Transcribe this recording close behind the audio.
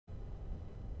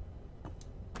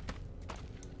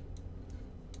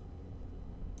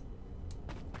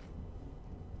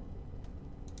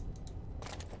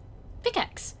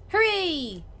objects!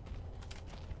 Hooray!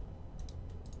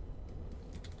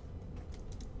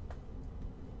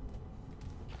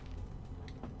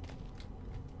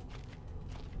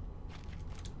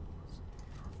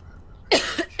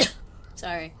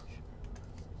 Sorry.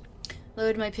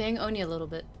 Lowered my ping only a little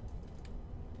bit.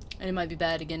 And it might be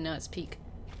bad again now it's peak.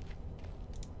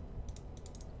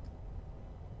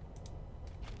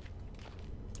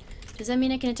 Does that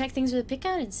mean I can attack things with a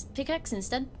pickaxe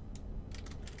instead?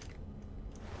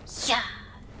 Yeah!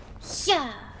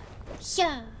 Yeah!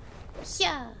 Yeah!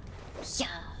 Yeah!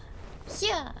 Yeah!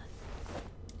 Yeah!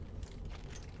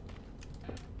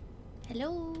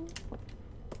 Hello?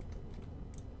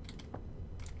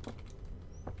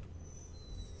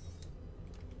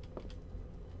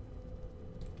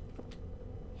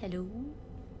 Hello?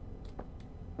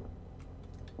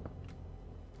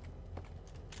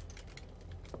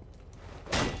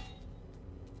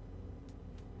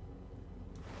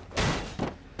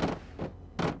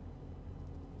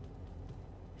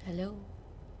 Hello?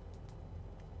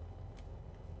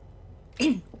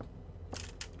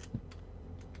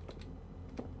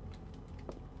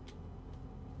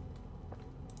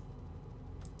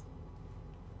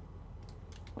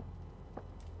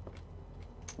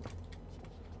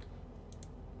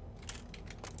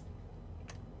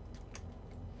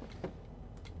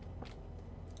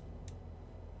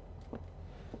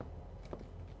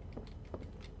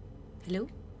 Hello?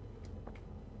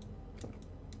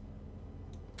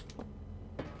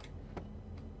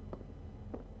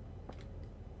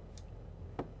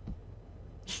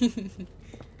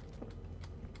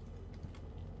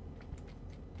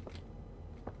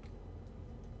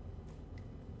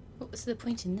 What was the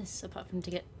point in this apart from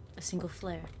to get a single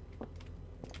flare?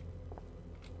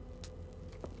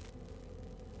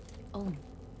 Oh.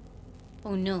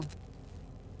 Oh no.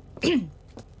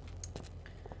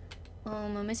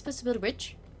 Am I supposed to build a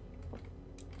bridge?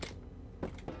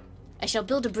 I shall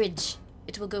build a bridge.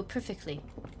 It will go perfectly.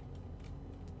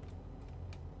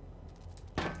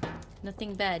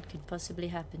 Nothing bad could possibly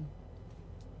happen.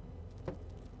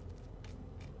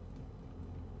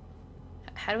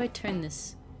 How do I turn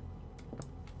this?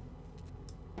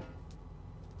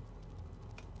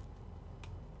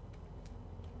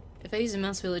 If I use a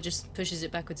mouse wheel, it just pushes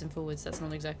it backwards and forwards. That's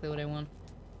not exactly what I want.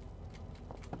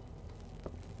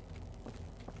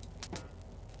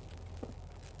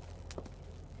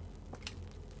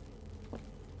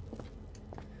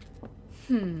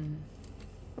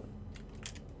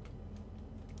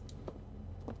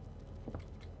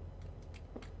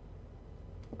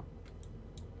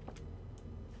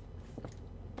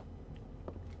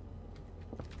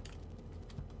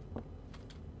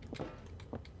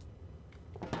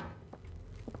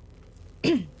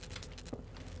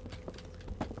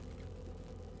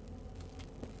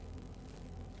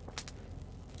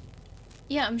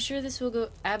 Yeah, I'm sure this will go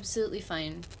absolutely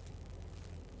fine.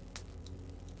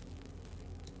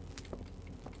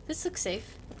 This looks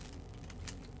safe.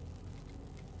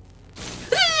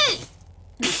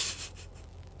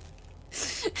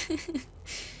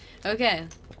 Okay.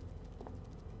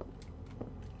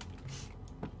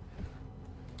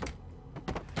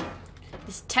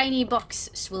 This tiny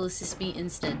box will assist me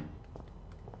instead.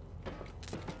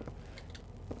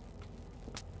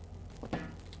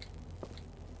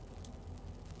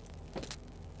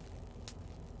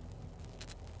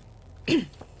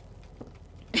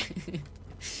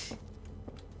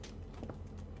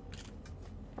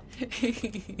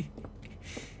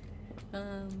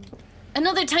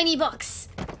 Another tiny box!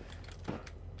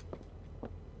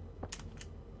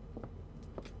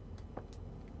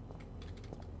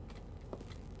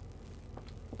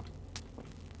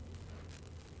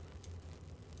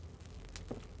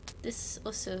 This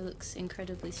also looks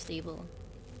incredibly stable.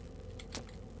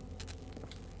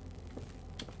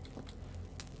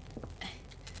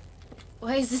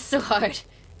 Why is this so hard?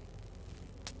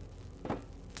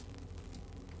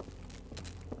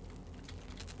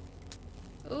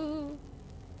 Ooh.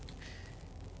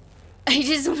 I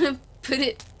just want to put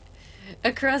it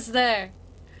across there.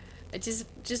 I just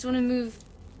want to move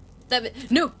that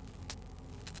bit. No!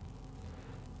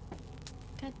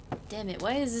 God damn it,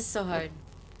 why is this so hard?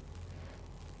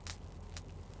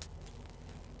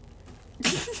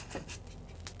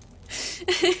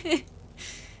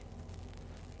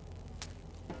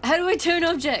 How do I turn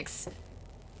objects?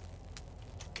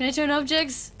 Can I turn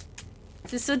objects?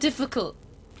 This is so difficult.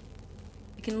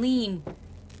 I can lean.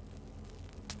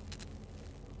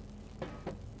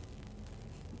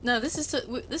 No, this is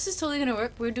totally gonna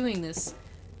work. We're doing this.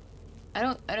 I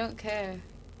don't care.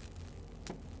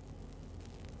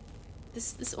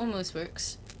 This almost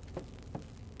works.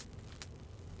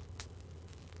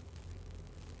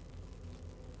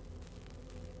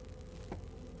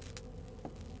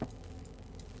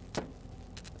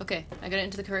 Okay, I got it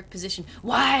into the correct position.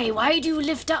 Why? Why do you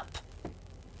lift up?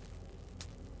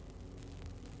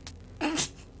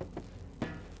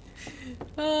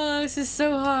 Oh, this is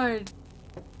so hard.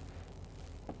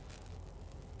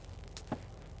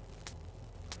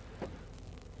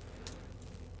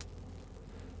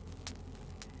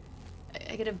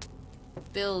 I gotta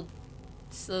build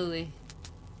slowly.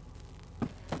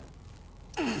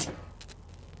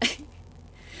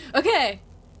 Okay.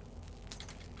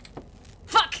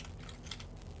 Fuck!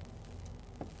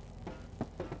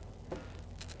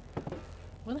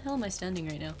 Where the hell am I standing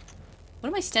right now? What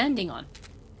am I standing on?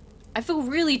 I feel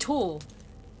really tall.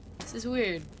 This is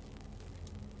weird.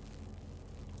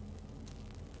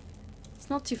 It's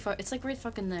not too far. It's like right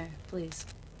fucking there, please.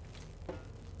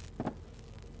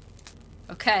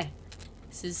 Okay.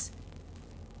 This is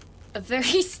a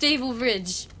very stable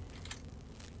bridge.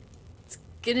 It's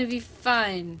gonna be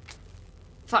fine.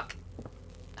 Fuck.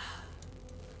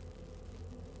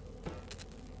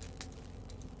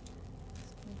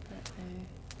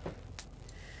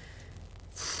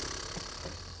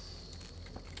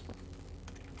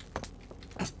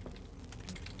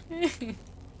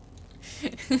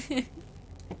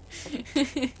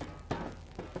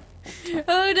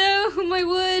 Oh no, my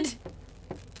wood!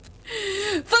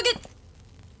 Fuck it!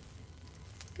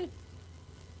 Good.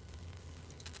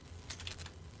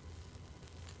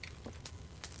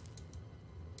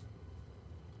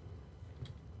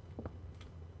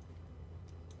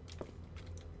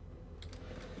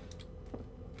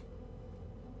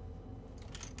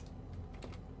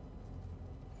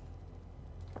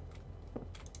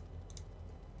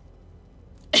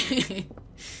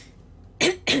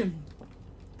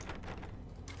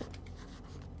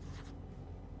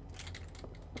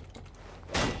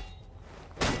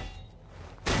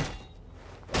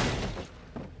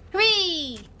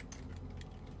 Hooray!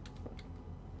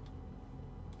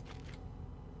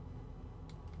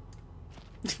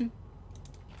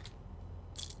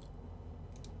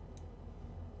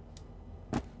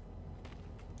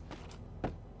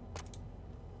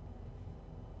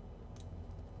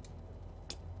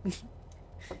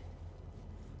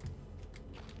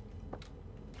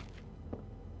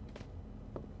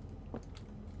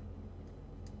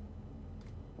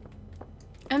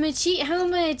 I'm a cheat? How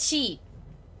am I a cheat?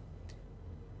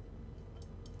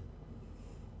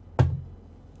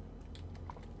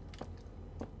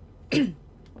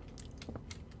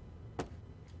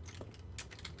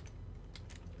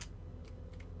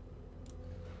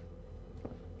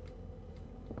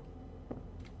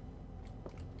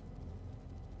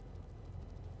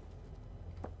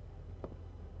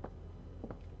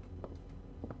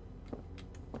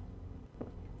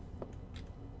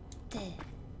 There.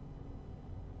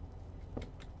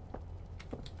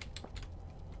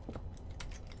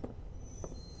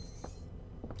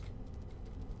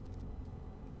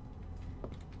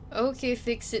 Okay,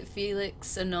 fix it,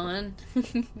 Felix. Anon.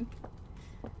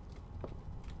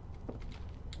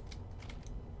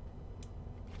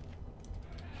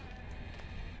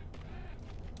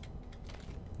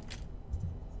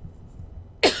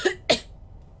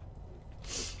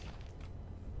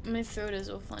 My throat is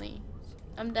so funny.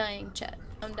 I'm dying, chat.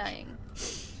 I'm dying.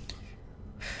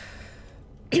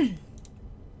 And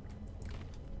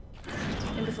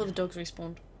before the dogs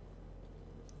respawned.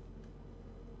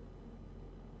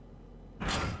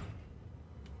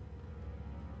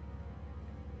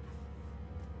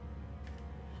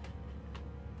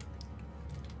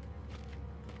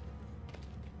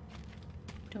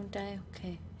 Don't die,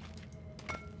 okay.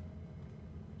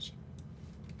 Shit.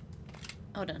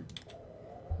 Oh, done.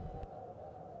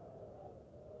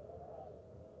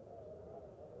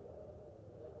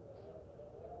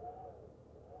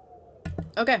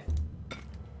 Okay.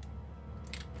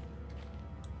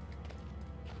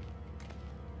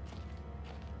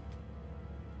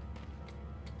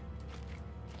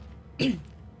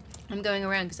 I'm going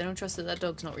around because I don't trust that that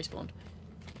dog's not respawned.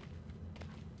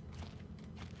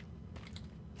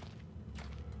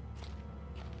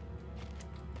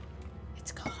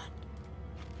 It's gone.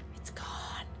 It's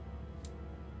gone.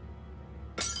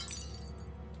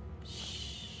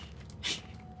 Shh.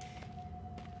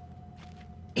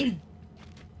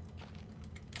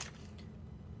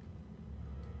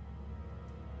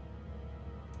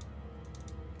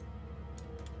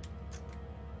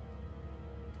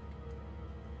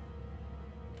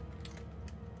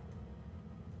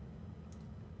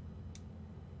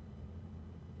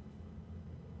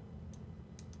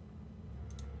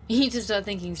 You need to start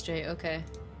thinking straight, okay.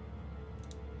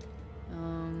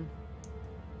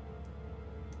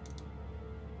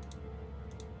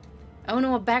 I don't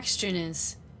know what backstring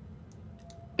is.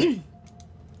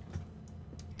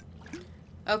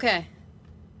 Okay.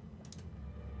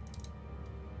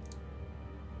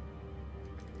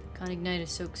 Can't ignite a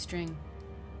soak string.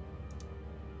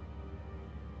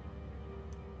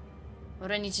 What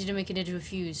do I need to do to make it into a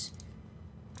fuse?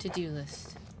 To-do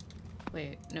list.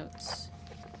 Wait, notes.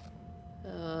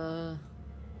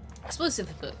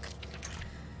 Explosive book.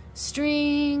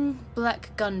 String,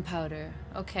 black gunpowder.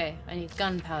 Okay, I need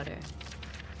gunpowder.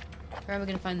 Where am I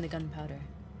gonna find the gunpowder?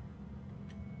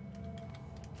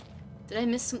 Did I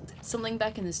miss something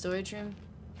back in the storage room?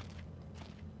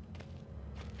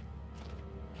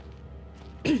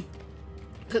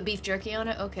 Put beef jerky on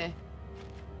it? Okay.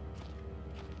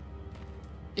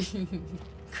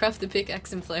 Craft the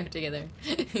pickaxe and flare together.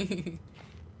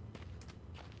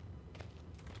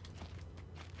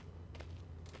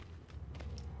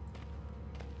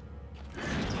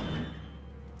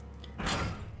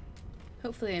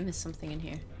 Hopefully I missed something in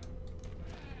here.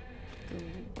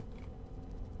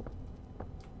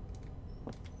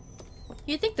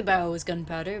 You'd think the barrel was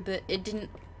gunpowder, but it didn't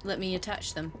let me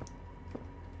attach them.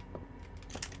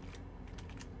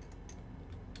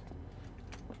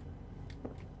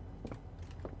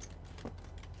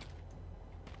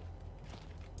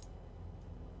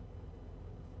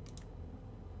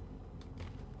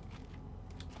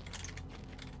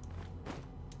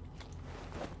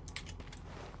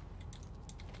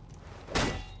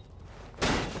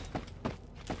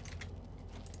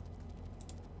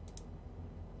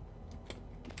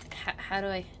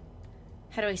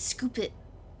 How do I scoop it?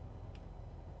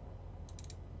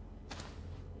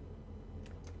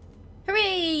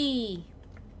 Hooray!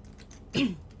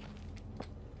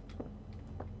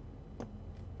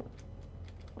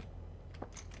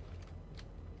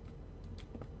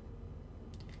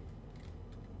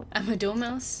 I'm a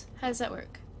dormouse? How does that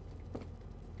work?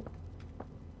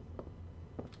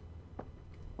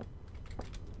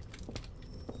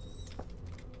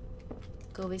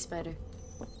 Go away, spider.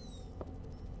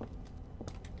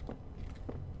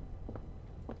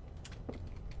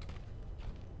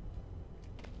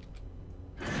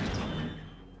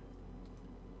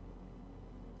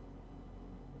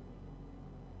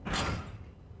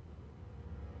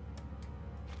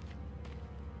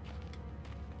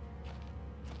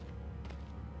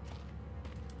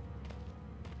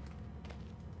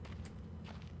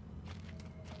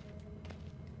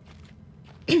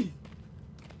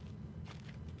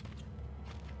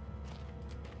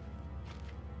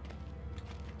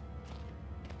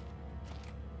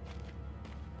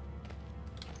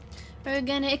 We're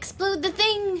gonna explode the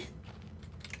thing!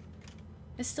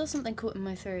 There's still something caught in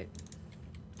my throat.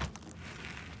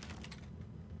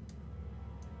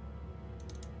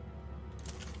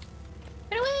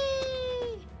 Run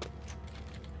away!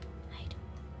 Hide.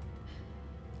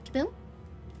 Kaboom?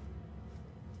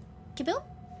 Kaboom?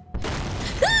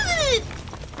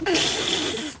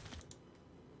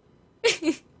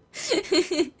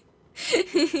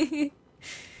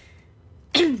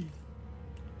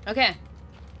 Okay.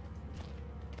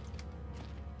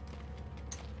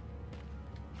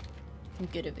 I'm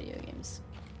good at video games.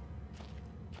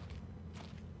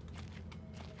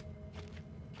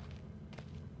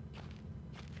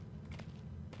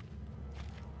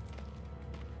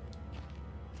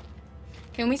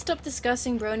 Can we stop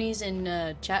discussing bronies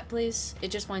in chat, please?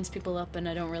 It just winds people up and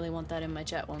I don't really want that in my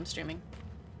chat while I'm streaming.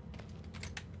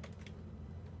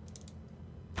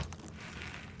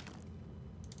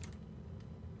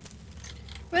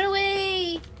 Run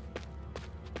away!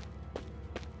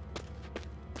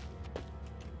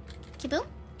 Kaboom!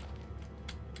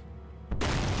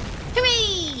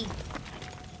 Hooray!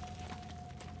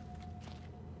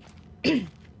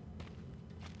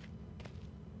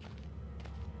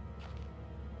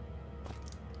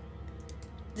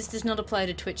 This does not apply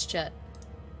to Twitch chat.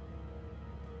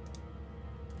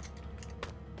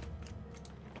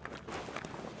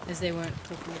 As they weren't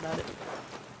talking about it.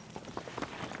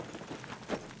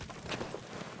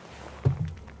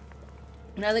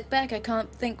 When I look back, I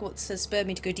can't think what has spurred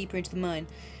me to go deeper into the mine.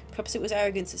 Perhaps it was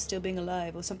arrogance at still being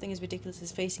alive, or something as ridiculous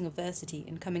as facing adversity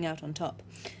and coming out on top.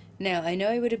 Now, I know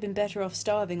I would have been better off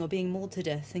starving or being mauled to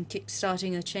death than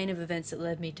kick-starting a chain of events that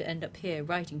led me to end up here,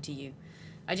 writing to you.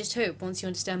 I just hope, once you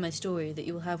understand my story, that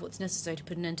you will have what's necessary to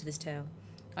put an end to this tale.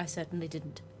 I certainly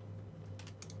didn't.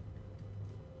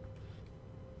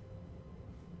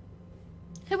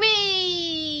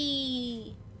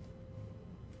 Hooray!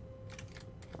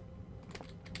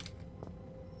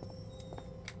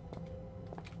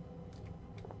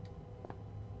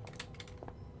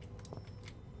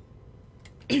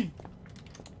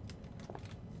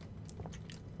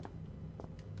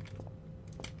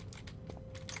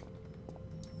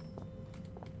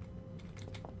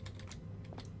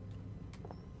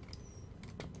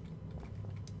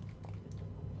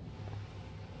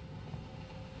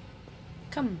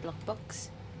 Come, block box.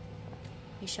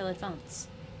 We shall advance.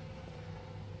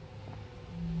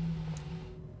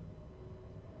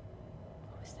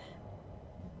 What was that?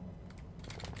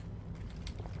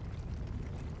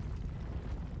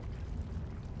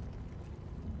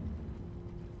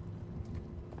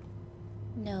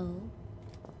 No.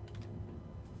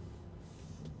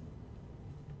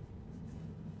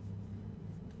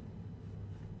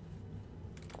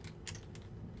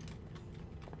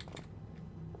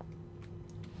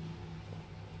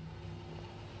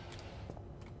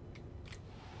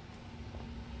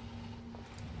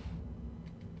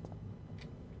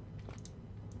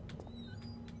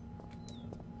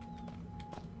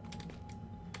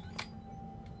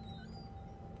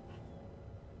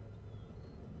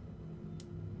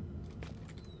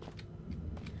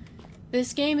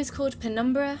 This game is called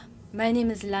Penumbra. My name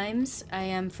is Limes. I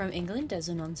am from England, as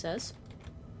Anon says.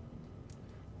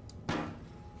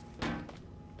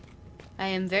 I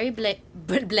am very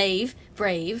brave,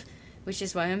 which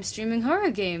is why I'm streaming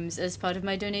horror games as part of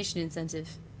my donation incentive.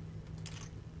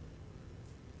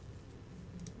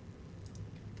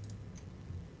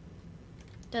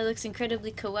 That looks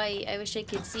incredibly kawaii. I wish I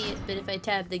could see it, but if I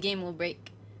tab, the game will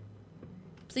break.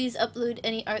 Please upload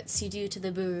any arts you do to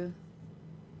the Buru.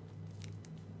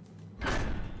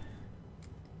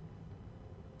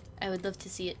 I would love to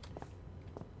see it.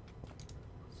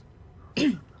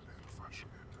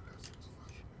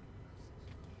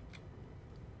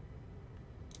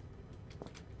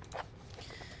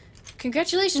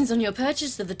 Congratulations on your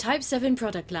purchase of the Type 7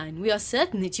 product line. We are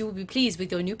certain that you will be pleased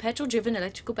with your new petrol-driven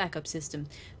electrical backup system.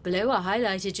 Below are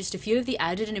highlighted just a few of the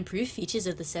added and improved features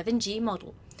of the 7G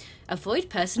model. Avoid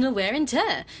personal wear and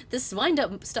tear. The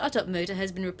wind-up startup motor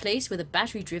has been replaced with a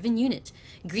battery-driven unit.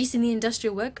 Grease in the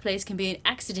industrial workplace can be an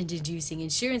accident-inducing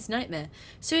insurance nightmare,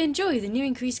 so enjoy the new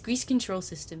increased grease control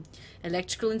system.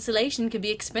 Electrical insulation can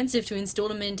be expensive to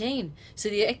install and maintain, so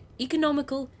the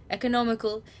economical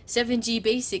 7G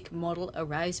basic model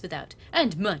arrives without,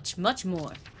 and much, much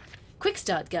more. Quick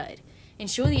start guide.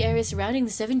 Ensure the area surrounding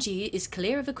the 7G is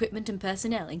clear of equipment and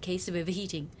personnel in case of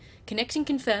overheating. Connect and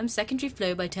confirm secondary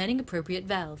flow by turning appropriate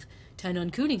valve. Turn on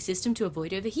cooling system to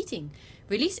avoid overheating.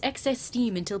 Release excess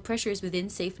steam until pressure is within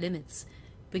safe limits.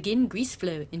 Begin grease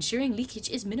flow, ensuring leakage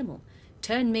is minimal.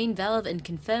 Turn main valve and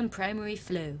confirm primary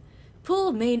flow.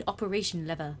 Pull main operation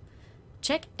lever.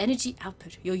 Check energy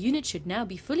output. Your unit should now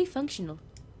be fully functional.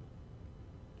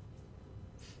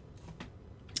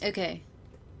 Okay.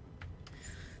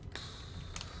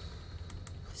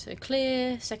 So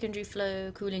clear, secondary flow,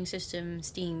 cooling system,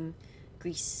 steam,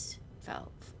 grease,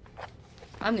 valve.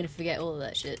 I'm gonna forget all of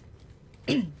that shit.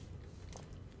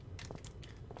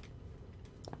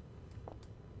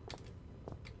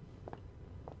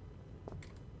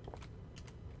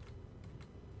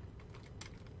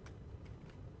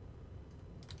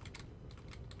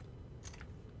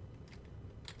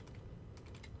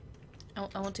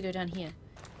 I want to go down here.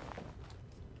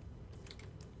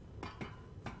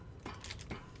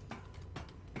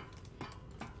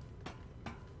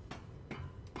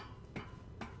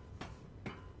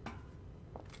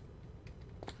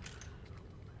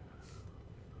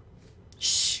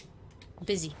 Shh!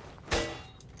 Busy.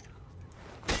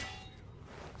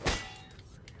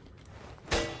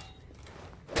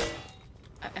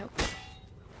 Ow.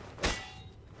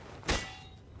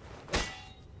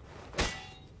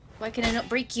 Why can I not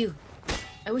break you?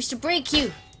 I wish to break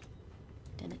you!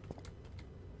 Damn it.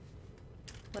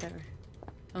 Whatever.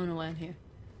 I don't know why I'm here.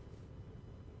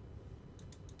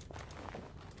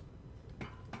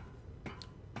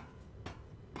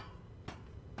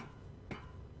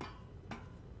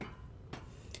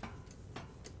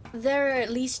 There are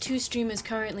at least 2 streamers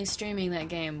currently streaming that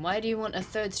game. Why do you want a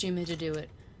 3rd streamer to do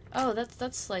it? Oh,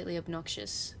 that's slightly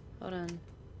obnoxious. Hold on.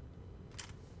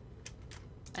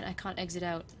 And I can't exit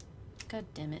out. God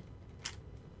damn it.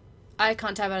 I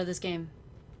can't tab out of this game.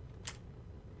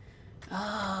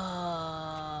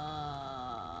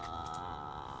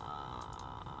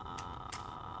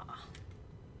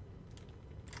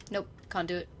 Nope, can't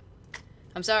do it.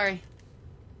 I'm sorry.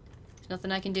 There's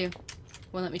nothing I can do.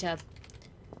 Won't let me tab.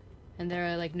 And there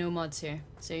are like no mods here,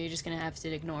 so you're just gonna have to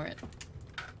ignore it.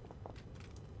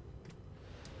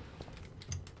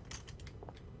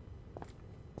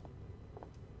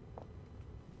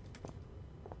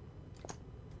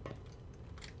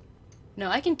 No,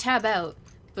 I can tab out,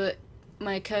 but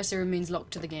my cursor remains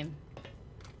locked to the game.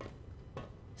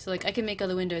 So like I can make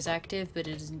other windows active, but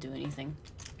it doesn't do anything.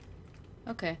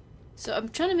 Okay, so I'm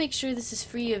trying to make sure this is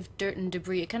free of dirt and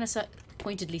debris. It kind of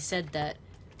pointedly said that,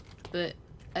 but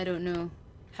I don't know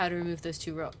how to remove those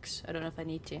 2 rocks. I don't know if I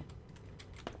need to.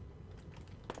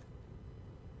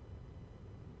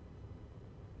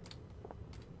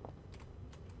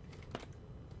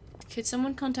 Could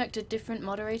someone contact a different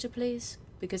moderator, please?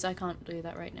 Because I can't do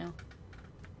that right now.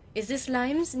 Is this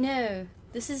Limes? No.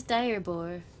 This is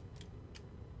Direboar.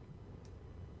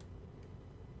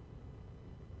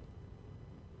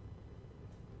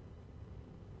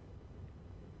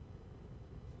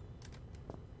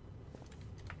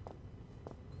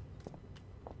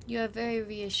 You are very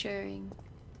reassuring.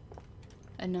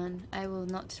 Anon, I will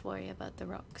not worry about the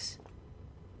rocks.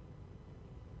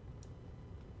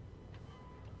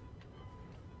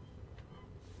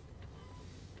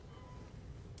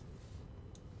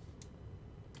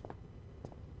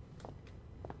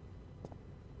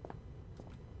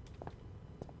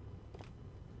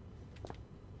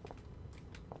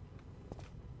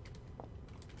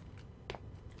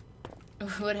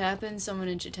 What happened? Someone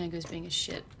in Chitango's being a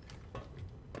shit.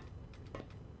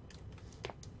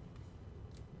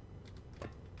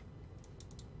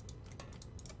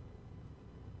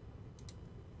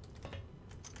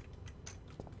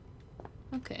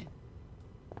 Okay.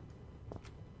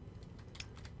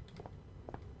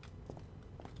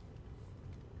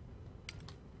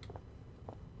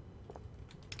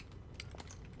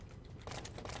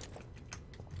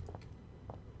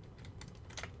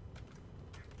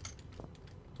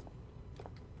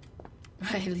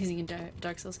 Right, losing in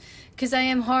Dark Souls. Because I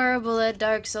am horrible at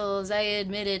Dark Souls, I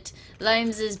admit it.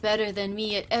 Limes is better than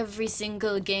me at every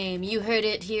single game. You heard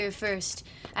it here first.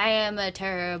 I am a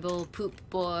terrible poop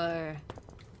boar.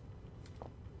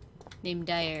 Named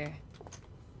Dyer.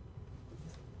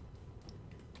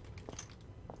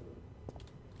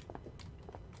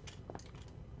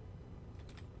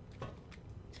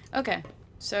 Okay,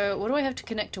 so what do I have to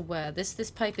connect to where?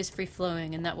 This pipe is free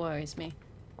flowing and that worries me.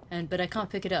 But I can't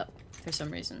pick it up for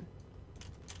some reason.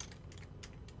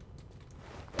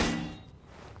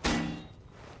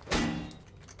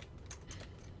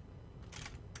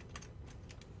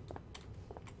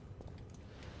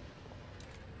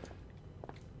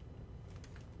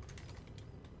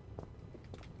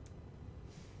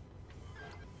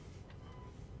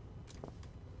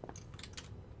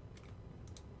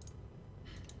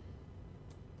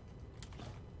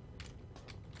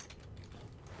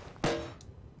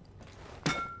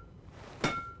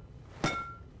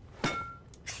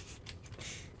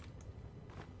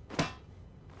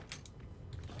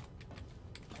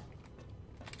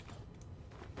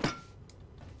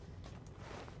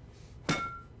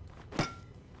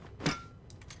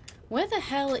 Where the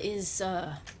hell is,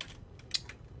 I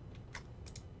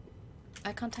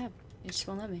can't tab. It just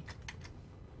won't let me.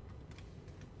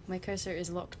 My cursor is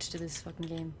locked to this fucking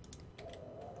game.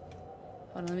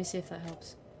 Hold on, let me see if that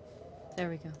helps. There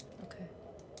we go. Okay.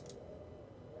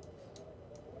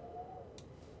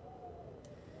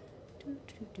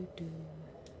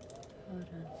 Hold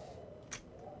on.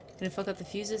 Gonna fuck up the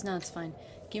fuses? No, it's fine.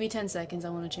 Give me 10 seconds, I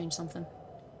want to change something.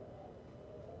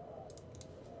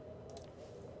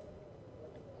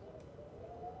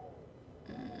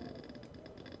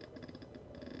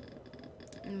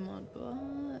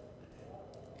 Modbot.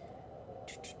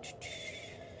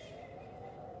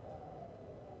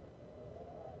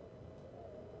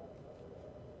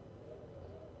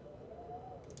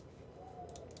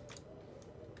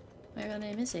 My real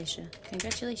name is Aisha.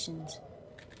 Congratulations.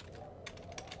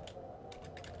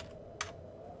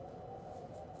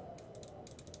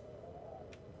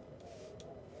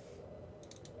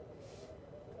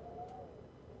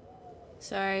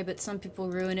 Sorry, but some people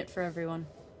ruin it for everyone.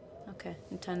 Okay,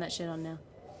 I'm turn that shit on now.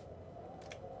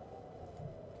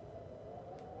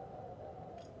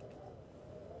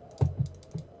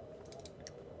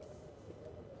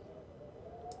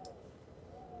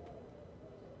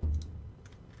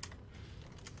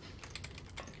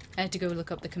 I had to go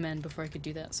look up the command before I could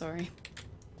do that, sorry.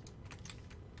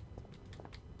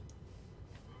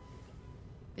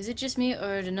 Is it just me,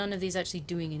 or are none of these actually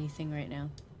doing anything right now?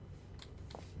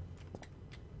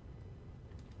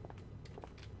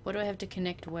 What do I have to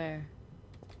connect where?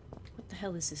 What the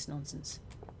hell is this nonsense?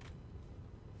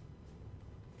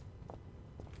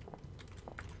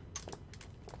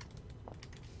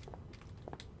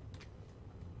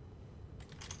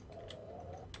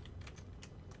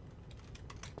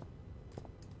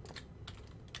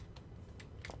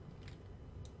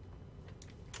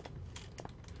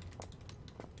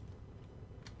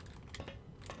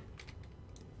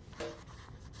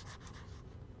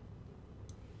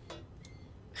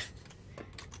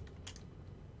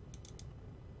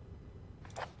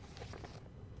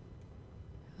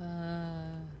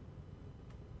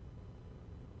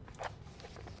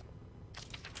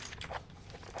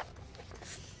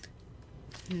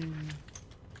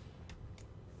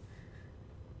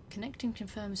 Connect and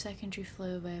confirm secondary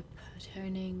flow by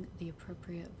turning the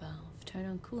appropriate valve. Turn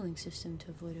on cooling system to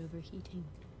avoid overheating.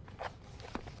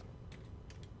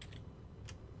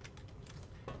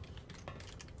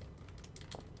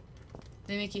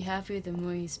 They make you happier the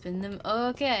more you spin them? Oh,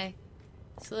 okay.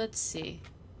 So let's see.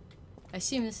 I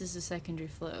assume this is the secondary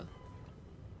flow.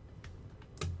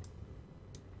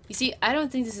 You see, I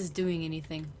don't think this is doing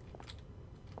anything.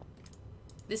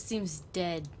 This seems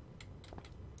dead.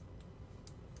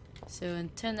 So,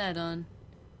 and turn that on.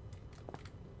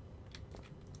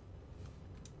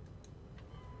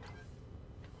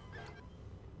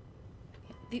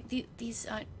 These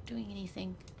aren't doing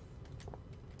anything.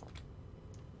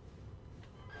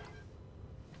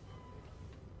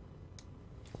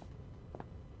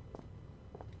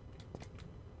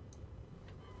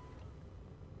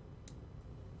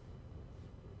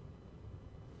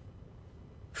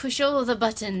 Push all the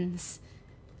buttons.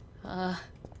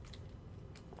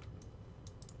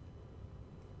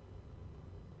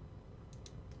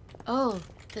 Oh,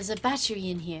 there's a battery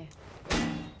in here.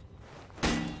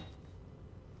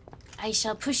 I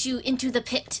shall push you into the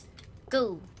pit.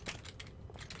 Go.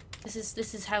 This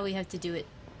is how we have to do it.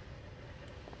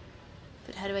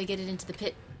 But how do I get it into the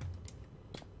pit?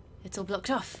 It's all blocked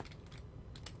off.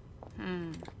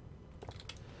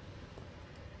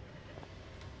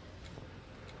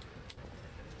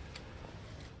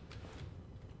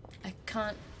 I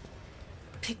can't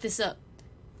pick this up.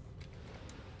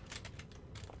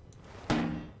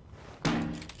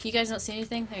 Can you guys not see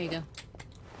anything? There you go.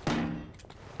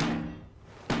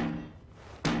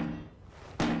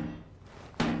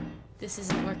 This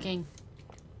isn't working.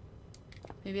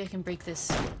 Maybe I can break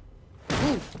this.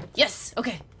 Ooh! Yes!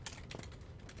 Okay.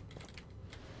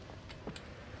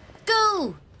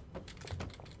 Go!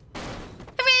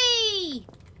 Hooray!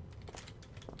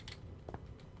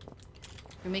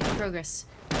 We're making progress.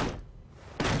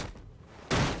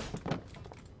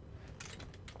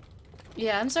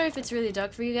 Yeah, I'm sorry if it's really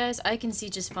dark for you guys. I can see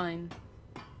just fine.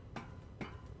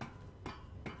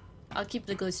 I'll keep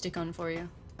the glow stick on for you.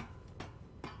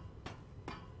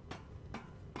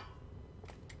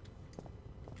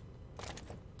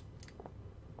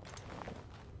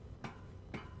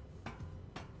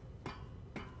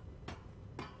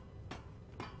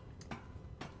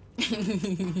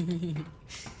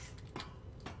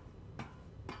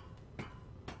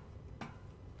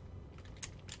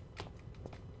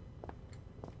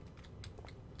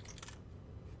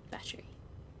 Battery.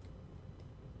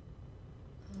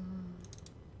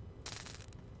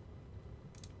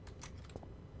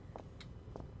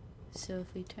 So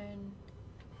if we turn...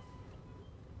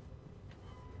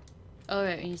 Oh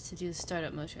right, we need to do the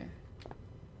startup motor.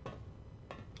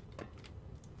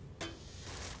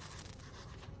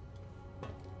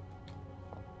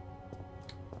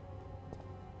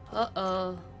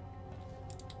 Uh-oh.